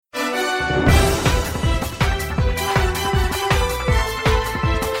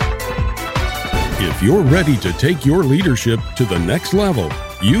If you're ready to take your leadership to the next level,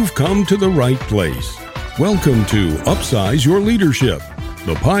 you've come to the right place. Welcome to Upsize Your Leadership,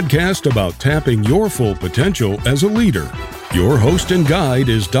 the podcast about tapping your full potential as a leader. Your host and guide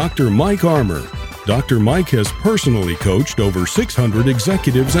is Dr. Mike Armour. Dr. Mike has personally coached over 600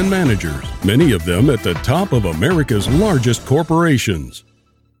 executives and managers, many of them at the top of America's largest corporations.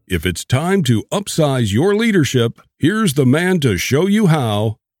 If it's time to upsize your leadership, here's the man to show you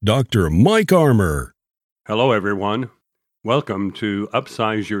how, Dr. Mike Armour. Hello, everyone. Welcome to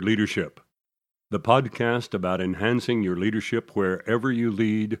Upsize Your Leadership, the podcast about enhancing your leadership wherever you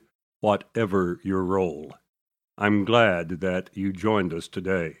lead, whatever your role. I'm glad that you joined us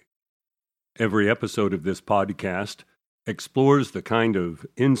today. Every episode of this podcast explores the kind of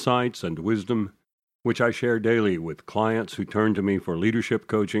insights and wisdom which I share daily with clients who turn to me for leadership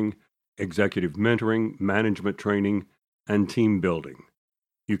coaching, executive mentoring, management training, and team building.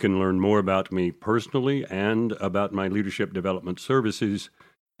 You can learn more about me personally and about my leadership development services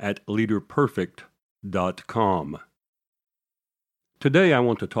at leaderperfect.com. Today I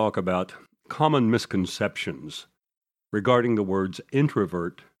want to talk about common misconceptions regarding the words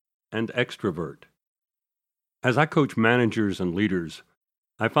introvert and extrovert. As I coach managers and leaders,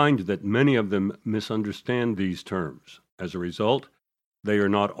 I find that many of them misunderstand these terms. As a result, they are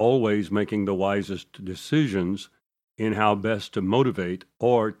not always making the wisest decisions in how best to motivate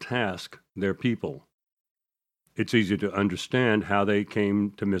or task their people. It's easy to understand how they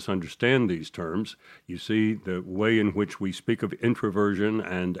came to misunderstand these terms. You see, the way in which we speak of introversion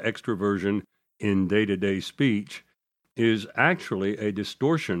and extroversion in day-to-day speech is actually a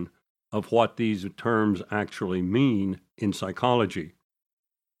distortion of what these terms actually mean in psychology.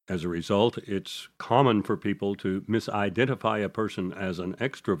 As a result, it's common for people to misidentify a person as an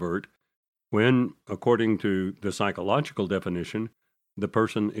extrovert when, according to the psychological definition, the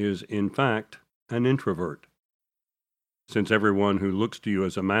person is in fact an introvert. Since everyone who looks to you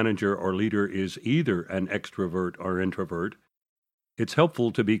as a manager or leader is either an extrovert or introvert, it's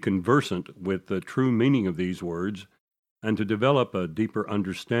helpful to be conversant with the true meaning of these words and to develop a deeper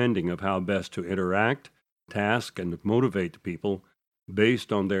understanding of how best to interact, task, and motivate people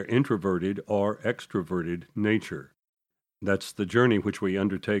based on their introverted or extroverted nature. That's the journey which we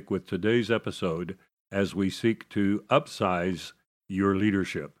undertake with today's episode as we seek to upsize your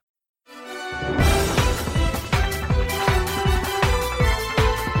leadership.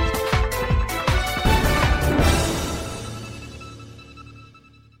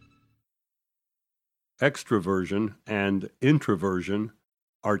 Extroversion and introversion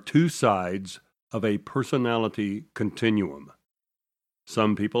are two sides of a personality continuum.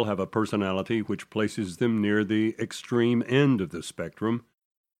 Some people have a personality which places them near the extreme end of the spectrum,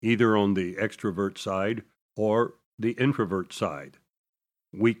 either on the extrovert side or the introvert side.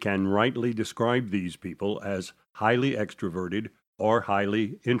 We can rightly describe these people as highly extroverted or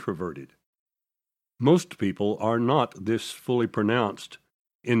highly introverted. Most people are not this fully pronounced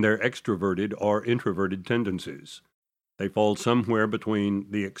in their extroverted or introverted tendencies. They fall somewhere between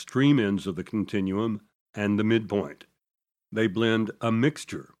the extreme ends of the continuum and the midpoint. They blend a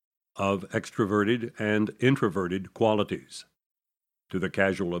mixture of extroverted and introverted qualities. To the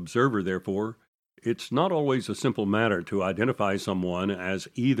casual observer, therefore, it's not always a simple matter to identify someone as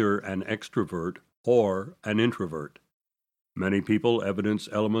either an extrovert or an introvert. Many people evidence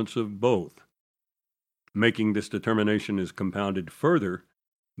elements of both. Making this determination is compounded further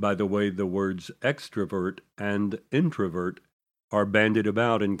by the way the words extrovert and introvert are bandied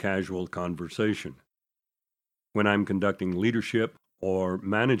about in casual conversation. When I'm conducting leadership or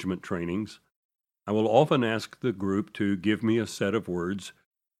management trainings, I will often ask the group to give me a set of words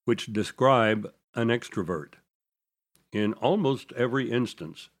which describe an extrovert. In almost every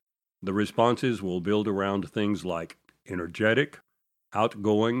instance, the responses will build around things like energetic,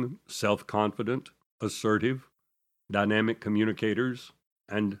 outgoing, self-confident, assertive, dynamic communicators,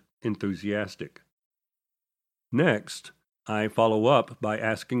 and enthusiastic. Next, I follow up by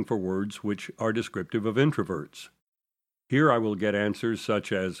asking for words which are descriptive of introverts. Here I will get answers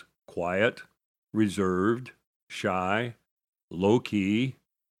such as quiet, reserved, shy, low-key,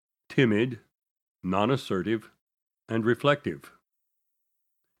 timid, non-assertive, and reflective.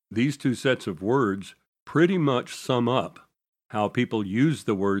 These two sets of words pretty much sum up how people use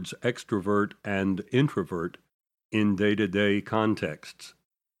the words extrovert and introvert in day-to-day contexts.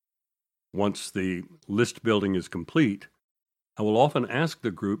 Once the list building is complete, I will often ask the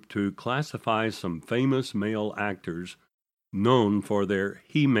group to classify some famous male actors known for their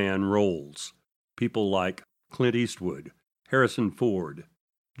he-man roles, people like Clint Eastwood, Harrison Ford,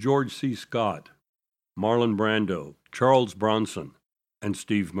 George C. Scott, Marlon Brando, Charles Bronson, and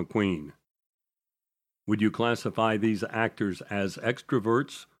Steve McQueen. Would you classify these actors as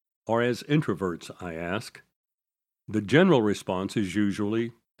extroverts or as introverts, I ask? The general response is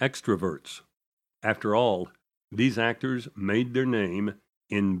usually extroverts. After all, these actors made their name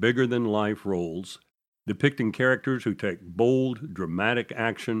in bigger-than-life roles, depicting characters who take bold, dramatic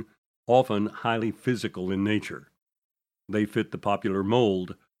action, often highly physical in nature. They fit the popular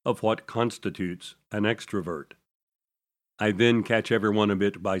mold of what constitutes an extrovert. I then catch everyone a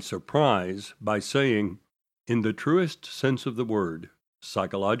bit by surprise by saying, in the truest sense of the word,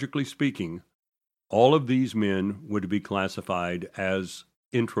 psychologically speaking, all of these men would be classified as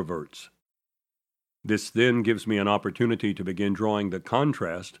introverts. This then gives me an opportunity to begin drawing the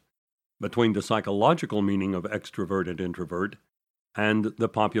contrast between the psychological meaning of extrovert and introvert and the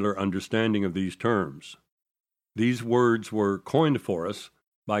popular understanding of these terms. These words were coined for us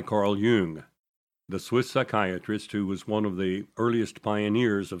by Carl Jung, the Swiss psychiatrist who was one of the earliest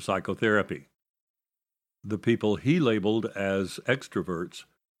pioneers of psychotherapy. The people he labeled as extroverts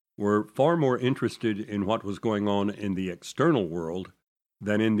were far more interested in what was going on in the external world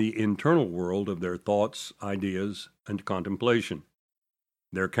than in the internal world of their thoughts, ideas, and contemplation.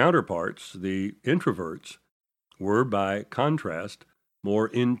 Their counterparts, the introverts, were, by contrast, more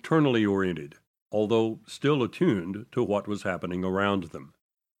internally oriented, although still attuned to what was happening around them.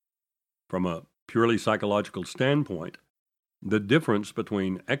 From a purely psychological standpoint, the difference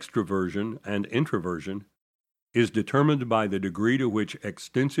between extroversion and introversion is determined by the degree to which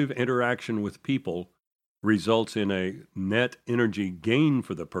extensive interaction with people results in a net energy gain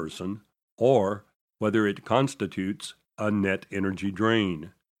for the person, or whether it constitutes a net energy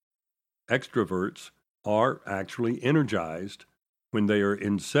drain. Extroverts are actually energized when they are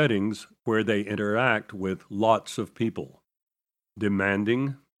in settings where they interact with lots of people.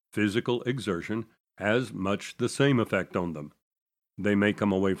 Demanding physical exertion has much the same effect on them. They may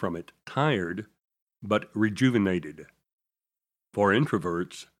come away from it tired, but rejuvenated. For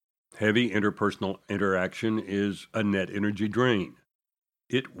introverts, heavy interpersonal interaction is a net energy drain.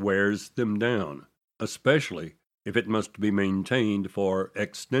 It wears them down, especially if it must be maintained for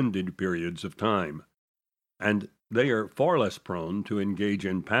extended periods of time. And they are far less prone to engage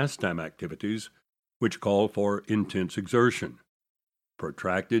in pastime activities which call for intense exertion.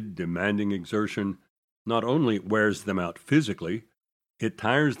 Protracted, demanding exertion not only wears them out physically, it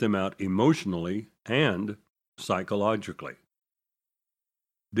tires them out emotionally and psychologically.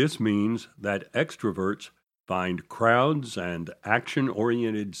 This means that extroverts find crowds and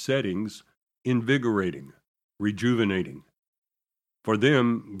action-oriented settings invigorating, rejuvenating. For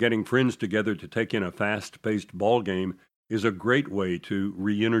them, getting friends together to take in a fast-paced ball game is a great way to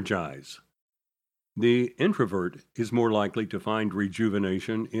re-energize. The introvert is more likely to find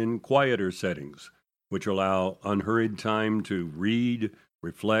rejuvenation in quieter settings, which allow unhurried time to read,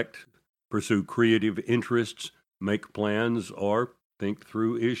 reflect, pursue creative interests, make plans, or think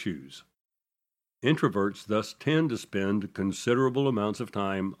through issues. Introverts thus tend to spend considerable amounts of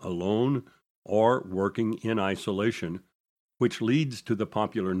time alone or working in isolation, which leads to the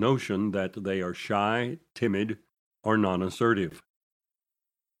popular notion that they are shy, timid, or non-assertive.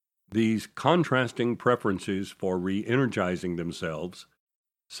 These contrasting preferences for re-energizing themselves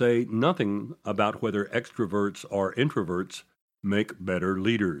say nothing about whether extroverts or introverts make better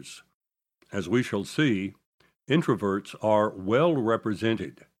leaders. As we shall see, introverts are well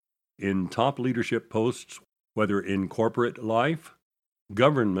represented in top leadership posts, whether in corporate life,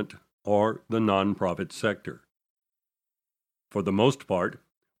 government, or the nonprofit sector. For the most part,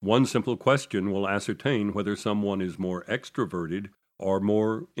 one simple question will ascertain whether someone is more extroverted or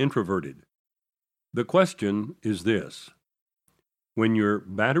more introverted. The question is this: when your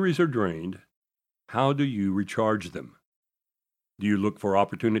batteries are drained, how do you recharge them? Do you look for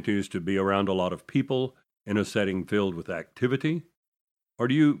opportunities to be around a lot of people in a setting filled with activity? Or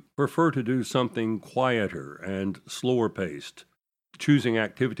do you prefer to do something quieter and slower paced, choosing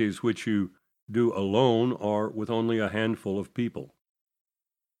activities which you do alone or with only a handful of people?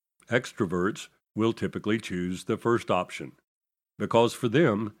 Extroverts will typically choose the first option, because for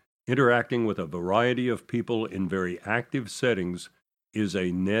them, interacting with a variety of people in very active settings is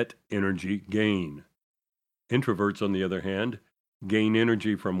a net energy gain. Introverts, on the other hand, gain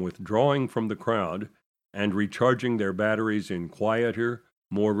energy from withdrawing from the crowd and recharging their batteries in quieter,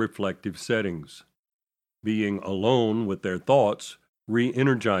 more reflective settings. Being alone with their thoughts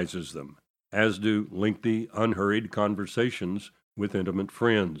re-energizes them, as do lengthy, unhurried conversations with intimate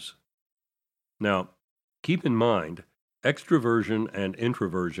friends. Now, keep in mind, extroversion and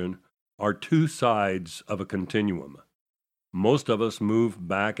introversion are two sides of a continuum. Most of us move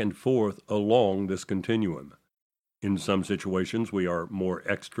back and forth along this continuum. In some situations, we are more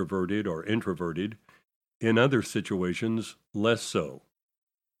extroverted or introverted. in other situations, less so.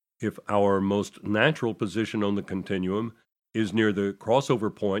 If our most natural position on the continuum is near the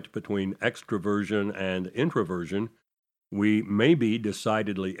crossover point between extroversion and introversion, we may be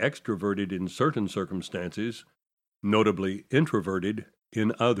decidedly extroverted in certain circumstances, notably introverted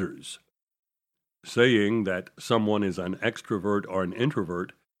in others. Saying that someone is an extrovert or an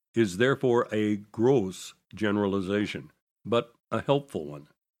introvert is therefore a gross generalization, but a helpful one.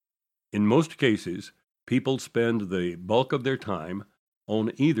 In most cases, people spend the bulk of their time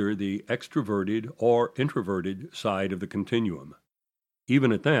on either the extroverted or introverted side of the continuum.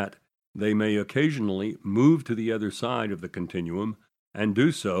 Even at that, they may occasionally move to the other side of the continuum and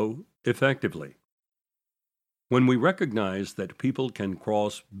do so effectively. When we recognize that people can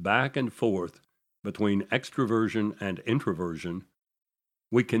cross back and forth between extroversion and introversion,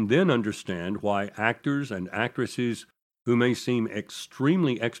 we can then understand why actors and actresses who may seem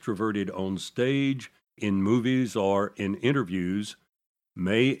extremely extroverted on stage, in movies, or in interviews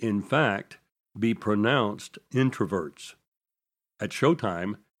may in fact be pronounced introverts. At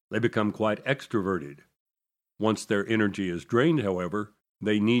showtime, they become quite extroverted. Once their energy is drained, however,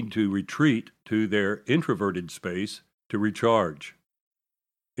 they need to retreat to their introverted space to recharge.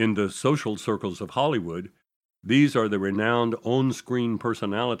 In the social circles of Hollywood, these are the renowned on-screen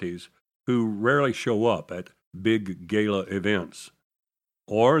personalities who rarely show up at big gala events.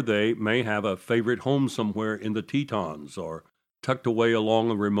 Or they may have a favorite home somewhere in the Tetons or tucked away along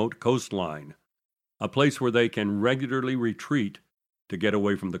a remote coastline, a place where they can regularly retreat to get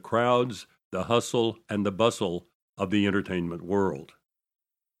away from the crowds, the hustle, and the bustle of the entertainment world.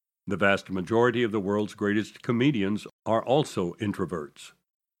 The vast majority of the world's greatest comedians are also introverts.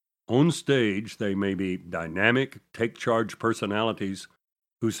 On stage, they may be dynamic, take-charge personalities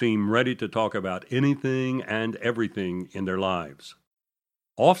who seem ready to talk about anything and everything in their lives.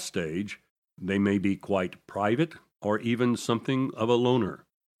 Off stage, they may be quite private or even something of a loner,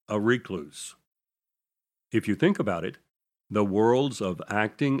 a recluse. If you think about it, the worlds of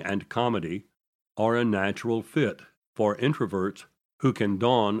acting and comedy are a natural fit for introverts who can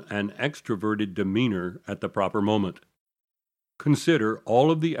don an extroverted demeanor at the proper moment. Consider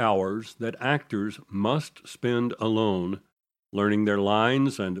all of the hours that actors must spend alone, learning their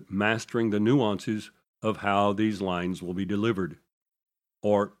lines and mastering the nuances of how these lines will be delivered.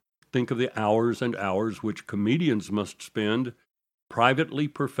 Or think of the hours and hours which comedians must spend privately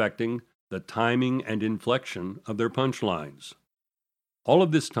perfecting the timing and inflection of their punchlines. All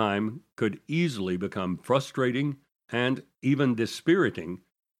of this time could easily become frustrating and even dispiriting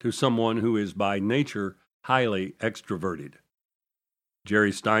to someone who is by nature highly extroverted.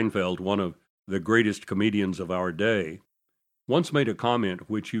 Jerry Seinfeld, one of the greatest comedians of our day, once made a comment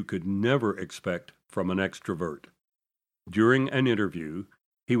which you could never expect from an extrovert. During an interview,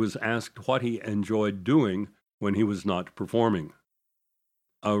 he was asked what he enjoyed doing when he was not performing.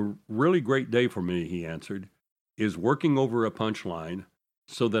 "A really great day for me," he answered, "is working over a punchline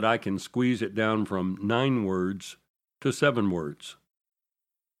so that I can squeeze it down from 9 words to 7 words."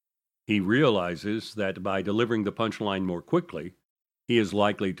 He realizes that by delivering the punchline more quickly, he is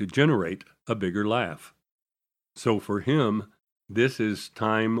likely to generate a bigger laugh. So for him, this is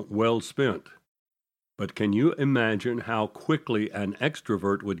time well spent. But can you imagine how quickly an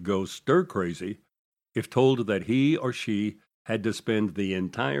extrovert would go stir-crazy if told that he or she had to spend the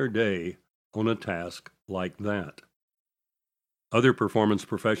entire day on a task like that? Other performance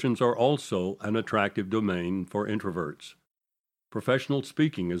professions are also an attractive domain for introverts. Professional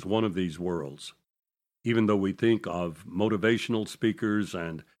speaking is one of these worlds. Even though we think of motivational speakers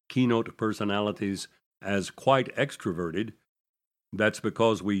and keynote personalities as quite extroverted, that's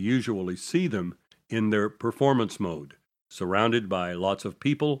because we usually see them in their performance mode, surrounded by lots of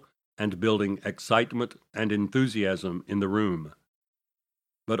people and building excitement and enthusiasm in the room.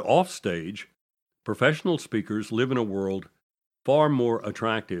 But offstage, professional speakers live in a world far more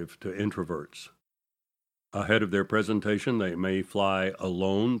attractive to introverts. Ahead of their presentation, they may fly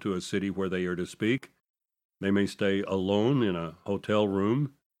alone to a city where they are to speak. They may stay alone in a hotel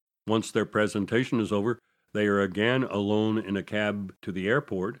room. Once their presentation is over, they are again alone in a cab to the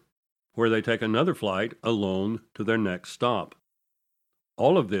airport, where they take another flight alone to their next stop.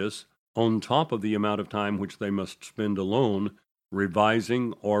 All of this on top of the amount of time which they must spend alone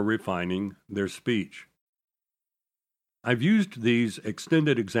revising or refining their speech. I've used these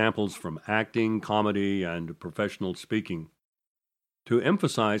extended examples from acting, comedy, and professional speaking to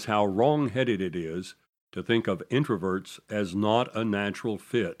emphasize how wrong-headed it is to think of introverts as not a natural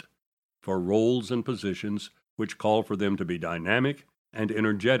fit for roles and positions which call for them to be dynamic and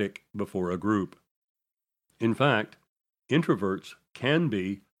energetic before a group. In fact, introverts can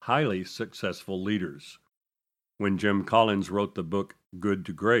be highly successful leaders. When Jim Collins wrote the book Good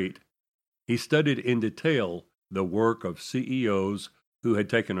to Great, he studied in detail the work of CEOs who had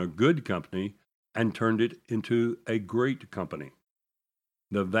taken a good company and turned it into a great company.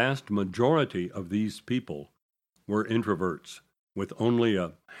 The vast majority of these people were introverts, with only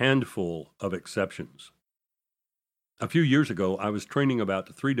a handful of exceptions. A few years ago, I was training about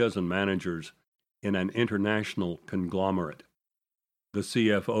 36 managers in an international conglomerate. The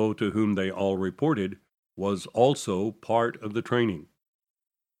CFO to whom they all reported was also part of the training.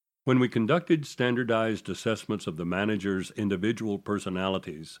 When we conducted standardized assessments of the manager's individual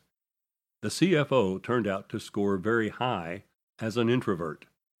personalities, the CFO turned out to score very high as an introvert.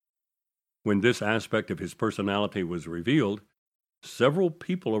 When this aspect of his personality was revealed, several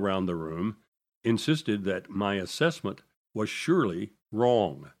people around the room insisted that my assessment was surely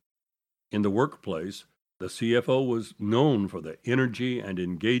wrong. In the workplace, the CFO was known for the energy and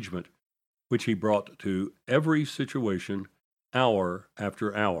engagement which he brought to every situation hour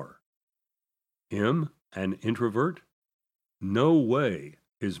after hour. Him, an introvert? No way,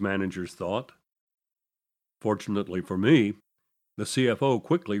 his managers thought. Fortunately for me, the CFO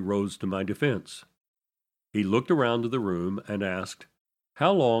quickly rose to my defense. He looked around the room and asked,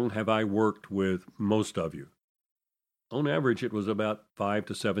 "How long have I worked with most of you?" On average, it was about 5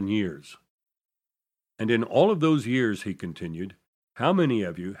 to 7 years. "And in all of those years," he continued, "how many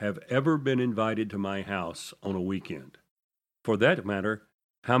of you have ever been invited to my house on a weekend? For that matter,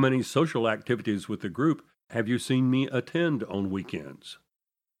 how many social activities with the group have you seen me attend on weekends?"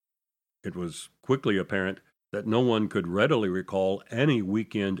 It was quickly apparent that no one could readily recall any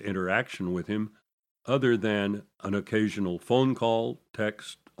weekend interaction with him other than an occasional phone call,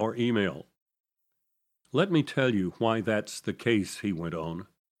 text, or email. "Let me tell you why that's the case," he went on.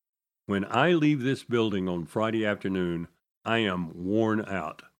 "When I leave this building on Friday afternoon, I am worn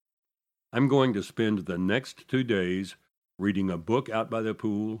out. I'm going to spend the next 2 days reading a book out by the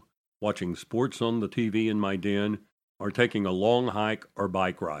pool, watching sports on the TV in my den, or taking a long hike or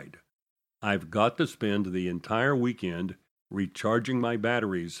bike ride. I've got to spend the entire weekend recharging my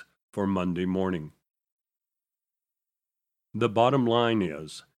batteries for Monday morning." The bottom line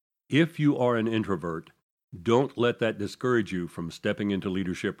is, if you are an introvert, don't let that discourage you from stepping into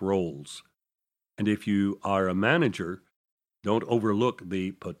leadership roles. And if you are a manager, don't overlook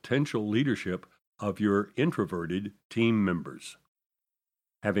the potential leadership of your introverted team members.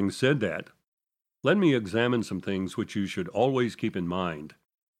 Having said that, let me examine some things which you should always keep in mind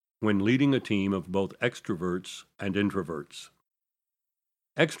when leading a team of both extroverts and introverts.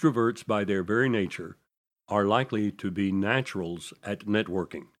 Extroverts, by their very nature, are likely to be naturals at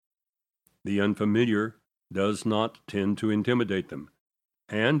networking. The unfamiliar does not tend to intimidate them,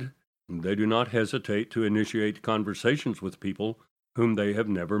 and they do not hesitate to initiate conversations with people whom they have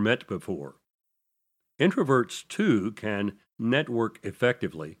never met before. Introverts, too, can network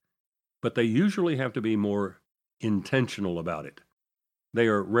effectively, but they usually have to be more intentional about it. They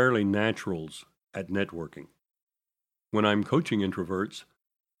are rarely naturals at networking. When I'm coaching introverts,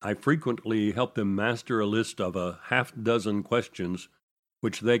 I frequently help them master a list of a half-dozen questions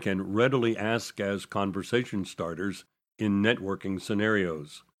which they can readily ask as conversation starters in networking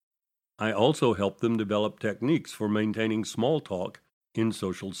scenarios. I also help them develop techniques for maintaining small talk in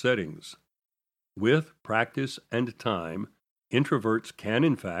social settings. With practice and time, introverts can,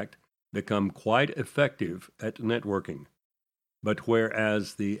 in fact, become quite effective at networking. But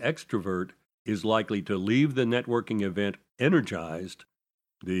whereas the extrovert is likely to leave the networking event energized,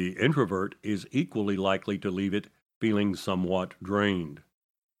 the introvert is equally likely to leave it feeling somewhat drained.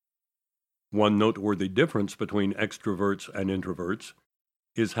 One noteworthy difference between extroverts and introverts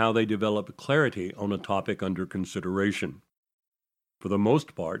is how they develop clarity on a topic under consideration. For the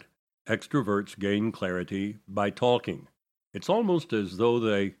most part, extroverts gain clarity by talking. It's almost as though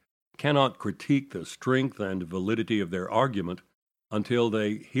they cannot critique the strength and validity of their argument until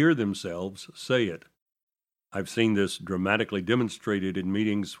they hear themselves say it. I've seen this dramatically demonstrated in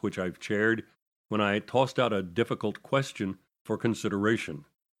meetings which I've chaired when I tossed out a difficult question for consideration.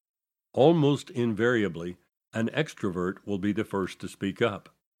 Almost invariably, an extrovert will be the first to speak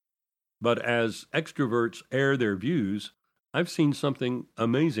up. But as extroverts air their views, I've seen something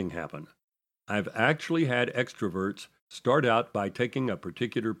amazing happen. I've actually had extroverts start out by taking a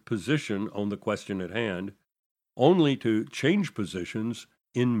particular position on the question at hand, only to change positions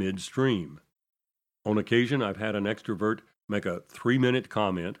in midstream. On occasion, I've had an extrovert make a 3-minute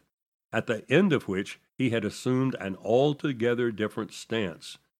comment, at the end of which he had assumed an altogether different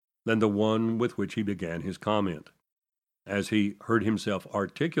stance than the one with which he began his comment. As he heard himself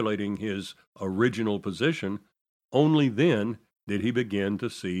articulating his original position, only then did he begin to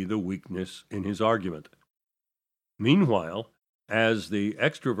see the weakness in his argument. Meanwhile, as the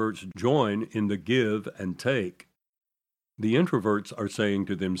extroverts join in the give and take, the introverts are saying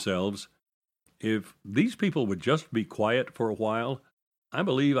to themselves, if these people would just be quiet for a while, I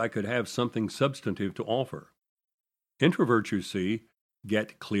believe I could have something substantive to offer. Introverts, you see,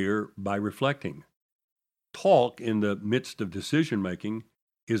 get clear by reflecting. Talk in the midst of decision-making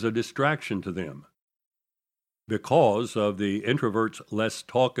is a distraction to them. Because of the introvert's less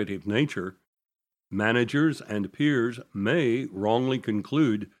talkative nature, managers and peers may wrongly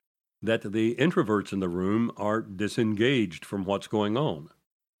conclude that the introverts in the room are disengaged from what's going on.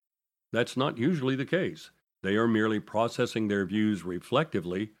 That's not usually the case. They are merely processing their views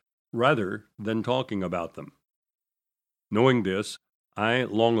reflectively rather than talking about them. Knowing this, I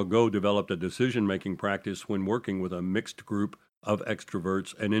long ago developed a decision-making practice when working with a mixed group of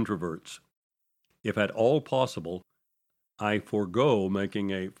extroverts and introverts. If at all possible, I forego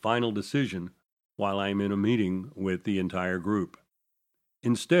making a final decision while I'm in a meeting with the entire group.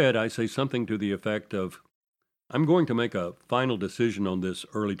 Instead, I say something to the effect of, I'm going to make a final decision on this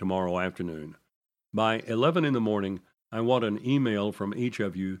early tomorrow afternoon. By 11 in the morning, I want an email from each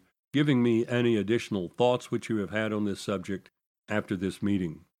of you giving me any additional thoughts which you have had on this subject after this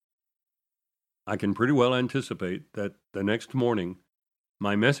meeting. I can pretty well anticipate that the next morning,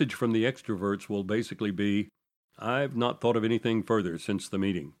 my message from the extroverts will basically be, I've not thought of anything further since the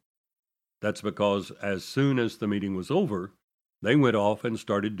meeting. That's because as soon as the meeting was over, they went off and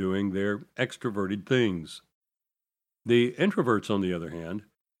started doing their extroverted things. The introverts, on the other hand,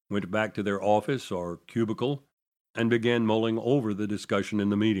 went back to their office or cubicle and began mulling over the discussion in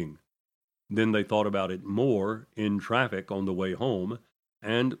the meeting. Then they thought about it more in traffic on the way home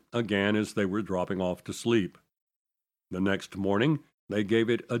and again as they were dropping off to sleep. The next morning, they gave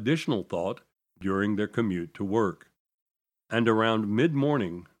it additional thought during their commute to work. And around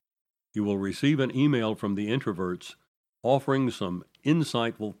mid-morning, you will receive an email from the introverts offering some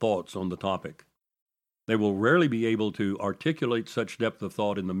insightful thoughts on the topic. They will rarely be able to articulate such depth of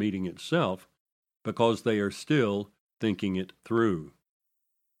thought in the meeting itself because they are still thinking it through.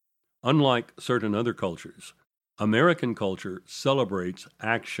 Unlike certain other cultures, American culture celebrates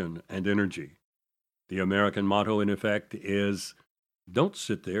action and energy. The American motto, in effect, is, don't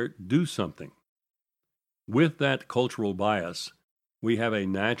sit there, do something. With that cultural bias, we have a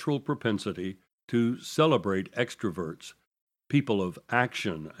natural propensity to celebrate extroverts, people of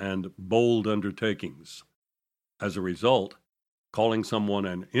action and bold undertakings. As a result, calling someone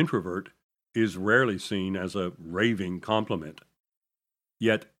an introvert is rarely seen as a raving compliment.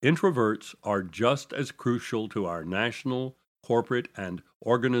 Yet introverts are just as crucial to our national, corporate, and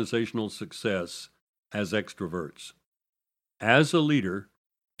organizational success as extroverts. As a leader,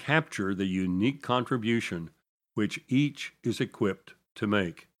 capture the unique contribution which each is equipped to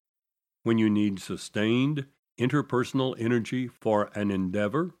make. When you need sustained interpersonal energy for an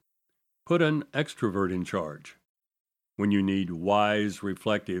endeavor, put an extrovert in charge. When you need wise,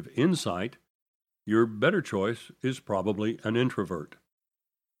 reflective insight, your better choice is probably an introvert.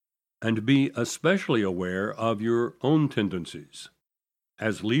 And be especially aware of your own tendencies.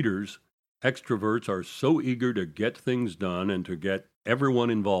 As leaders, extroverts are so eager to get things done and to get everyone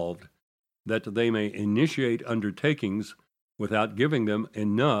involved that they may initiate undertakings without giving them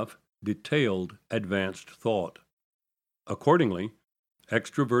enough detailed advanced thought. Accordingly,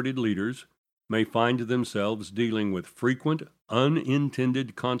 extroverted leaders may find themselves dealing with frequent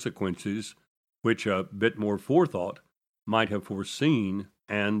unintended consequences which a bit more forethought might have foreseen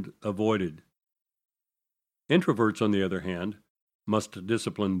and avoided. Introverts, on the other hand, must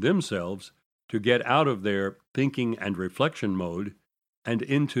discipline themselves to get out of their thinking and reflection mode and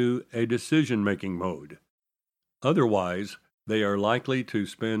into a decision-making mode. Otherwise, they are likely to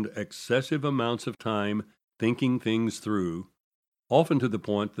spend excessive amounts of time thinking things through, often to the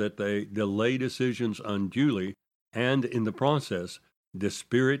point that they delay decisions unduly and, in the process,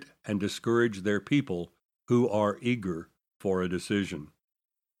 dispirit and discourage their people who are eager for a decision.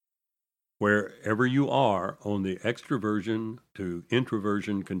 Wherever you are on the extroversion to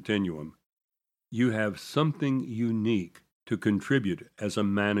introversion continuum, you have something unique to contribute as a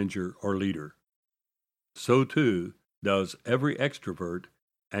manager or leader. So too does every extrovert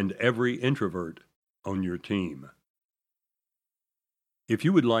and every introvert on your team. If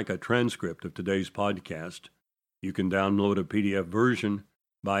you would like a transcript of today's podcast, you can download a PDF version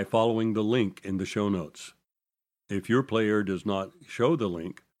by following the link in the show notes. If your player does not show the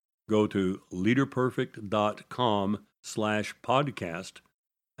link, go to leaderperfect.com/podcast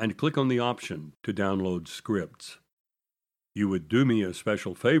and click on the option to download scripts. You would do me a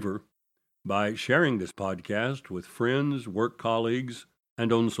special favor by sharing this podcast with friends, work colleagues,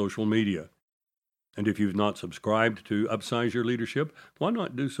 and on social media. And if you've not subscribed to Upsize Your Leadership, why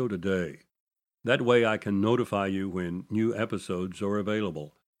not do so today? That way I can notify you when new episodes are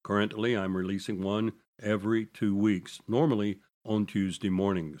available. Currently, I'm releasing one every 2 weeks, normally on Tuesday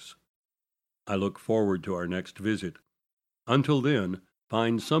mornings. I look forward to our next visit. Until then,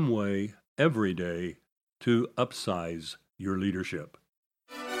 find some way every day to upsize your leadership.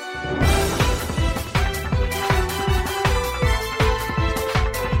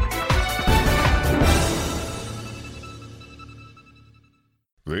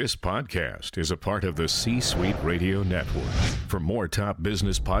 This podcast is a part of the C-Suite Radio Network. For more top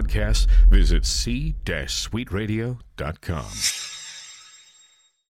business podcasts, visit c-suiteradio.com.